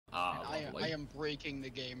normally. I am breaking the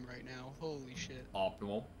game right now. Holy shit.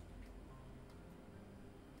 Optimal.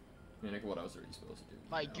 Nick, what else are you supposed to do?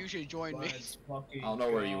 Mike, you should join me. I don't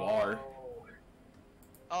know where you are.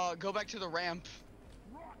 Go back to the ramp.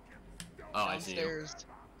 Oh, I see you. Downstairs.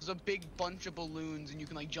 There's a big bunch of balloons, and you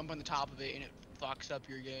can like jump on the top of it, and it fucks up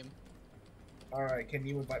your game. Alright, can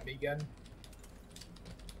you invite me again?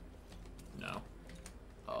 No.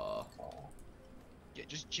 Yeah,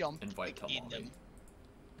 just jump Invite like, in lobby. them.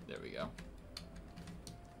 There we go.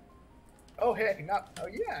 Oh, hey, I can now. Oh,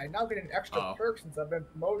 yeah, I now get an extra perk since I've been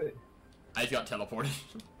promoted. I just got teleported.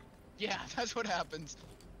 Yeah, that's what happens.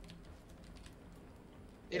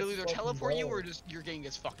 It'll either teleport you or just your game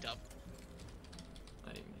gets fucked up.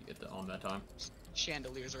 I didn't even get on that time.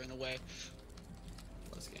 Chandeliers are in the way.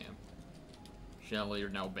 What a scam. Chandelier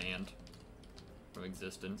now banned from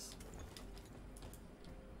existence.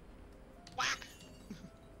 Whack!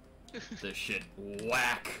 This shit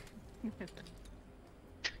whack!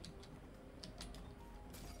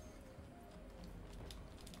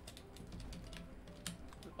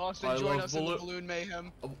 Austin, join us in the balloon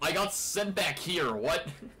mayhem. I got sent back here, what?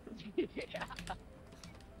 Yeah.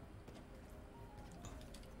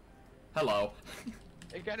 Hello.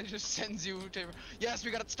 It kinda just sends you to... Yes,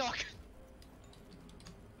 we got it stuck!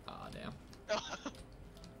 Ah, damn.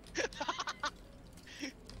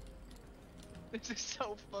 This is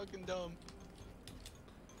so fucking dumb.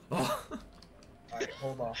 Alright,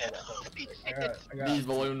 hold on. I got These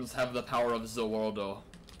balloons have the power of the world.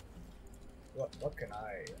 What can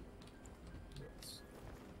I...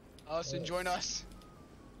 Austin, join us.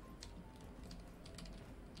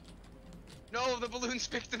 No, the balloons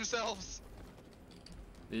picked themselves.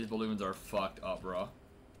 These balloons are fucked up, bro.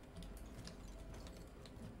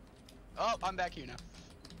 Oh, I'm back here now.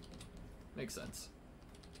 Makes sense.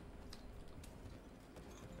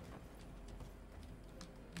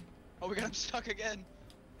 Oh, we got him stuck again.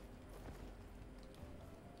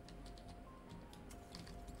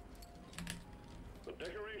 The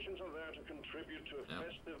decorations are there to contribute to a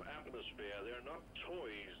festive atmosphere. They're not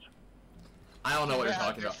toys. I don't know what you're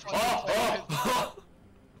talking about. Oh!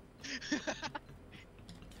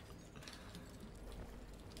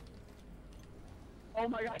 Oh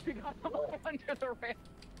my god, we got them all under the ramp.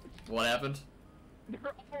 What happened?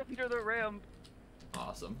 They're all under the ramp.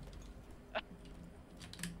 Awesome.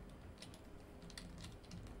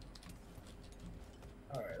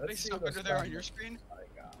 Alright, They let's see stuck what's under there on done. your screen?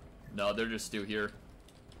 No, they're just still here.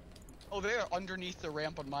 Oh, they are underneath the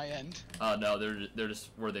ramp on my end. No, they're just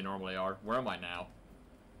where they normally are. Where am I now?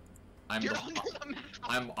 You're under the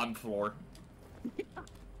map. I'm floor.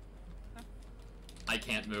 I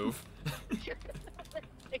can't move.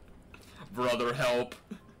 Brother, help.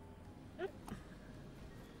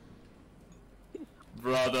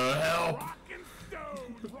 Brother, help.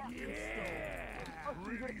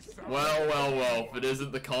 Well, if it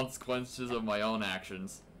isn't the consequences of my own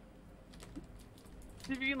actions.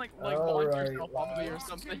 See if you can like launch yourself off of me or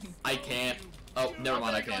something. I can't. Oh, never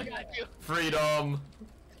mind, I can't. Freedom!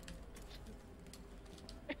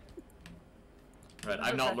 Right,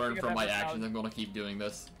 I've not learned from my actions, I'm gonna keep doing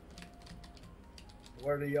this.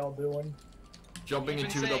 What are y'all doing? Jumping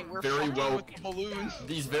into the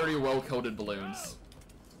these very well-coated balloons.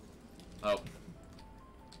 Oh.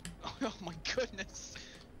 Oh my goodness.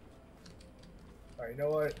 Alright, you know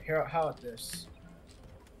what? Here, how about this?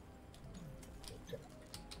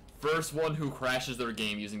 First one who crashes their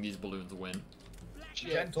game using these balloons win.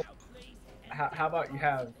 Gentle. How about you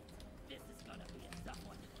have...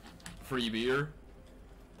 Free beer?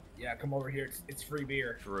 Yeah, come over here. It's free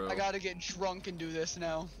beer. True. I gotta get drunk and do this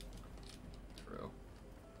now. True.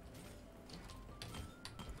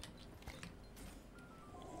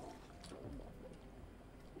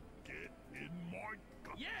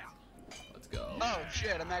 Let's go. Oh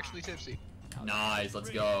shit, I'm actually tipsy. Nice,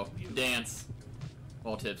 let's go. Dance.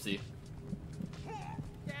 All tipsy.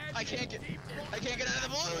 I can't get out of the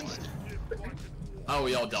balloons. Oh,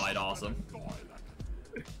 we all died. Awesome.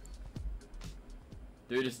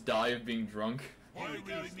 Did we just die of being drunk?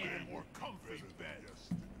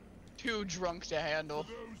 Too drunk to handle.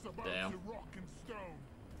 Damn.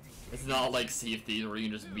 It's not like Sea of Thieves where you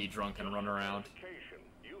can just be drunk and run around.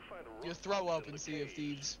 You throw up in Sea of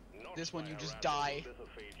Thieves. This one you just die.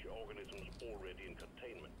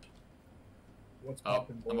 What's Oh,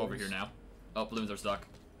 poppin', I'm over boys? here now. Oh, balloons are stuck.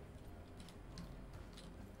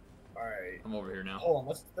 Alright. I'm over here now. Hold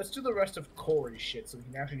on, let's do the rest of Corey's shit so we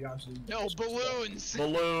can actually get on to the... No, balloons!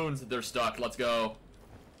 Balloons! They're stuck, let's go.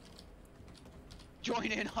 Join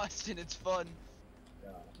in, Austin, it's fun. Yeah.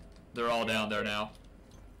 They're all down there now.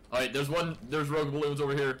 Alright, there's rogue balloons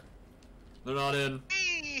over here. They're not in.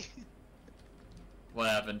 What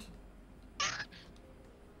happened?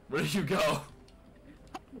 Where did you go?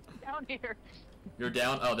 Down here. You're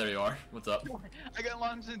down? Oh, there you are. What's up? I got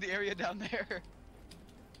launched in the area down there.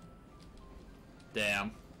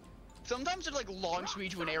 Damn. Sometimes it like launch me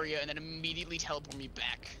to an area and then immediately teleport me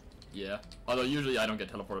back. Yeah. Although usually I don't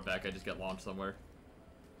get teleported back, I just get launched somewhere.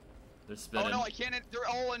 They're spinning. Oh no, I can't. They're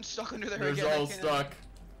all stuck under there They're again. all stuck.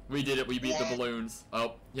 We did it, we beat the balloons.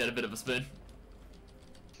 Oh, you had a bit of a spin.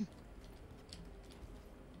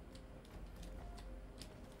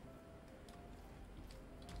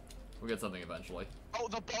 We'll get something eventually. Oh,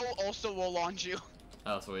 the bow also will launch you.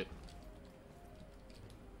 Oh, sweet.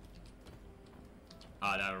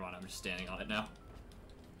 Ah, never mind, I'm just standing on it now.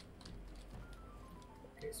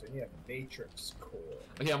 Okay, so you have Matrix Core.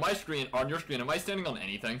 Okay, on your screen, am I standing on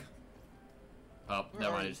anything? Oh,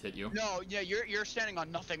 never mind, I just hit you. No, yeah, you're standing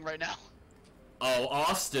on nothing right now. Oh,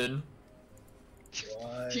 Austin!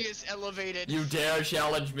 What? He is elevated. You dare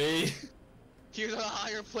challenge me? He's on a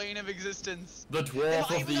higher plane of existence. The dwarf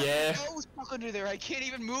of the air. I was stuck under there. I can't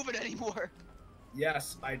even move it anymore.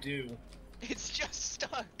 Yes, I do. It's just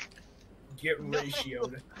stuck. Get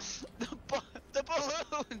ratioed. The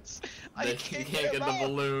balloons. You can't get the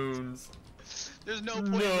balloons. There's no point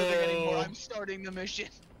in living anymore. I'm starting the mission.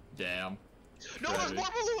 Damn. No, there's more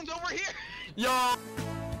balloons over here. Yo!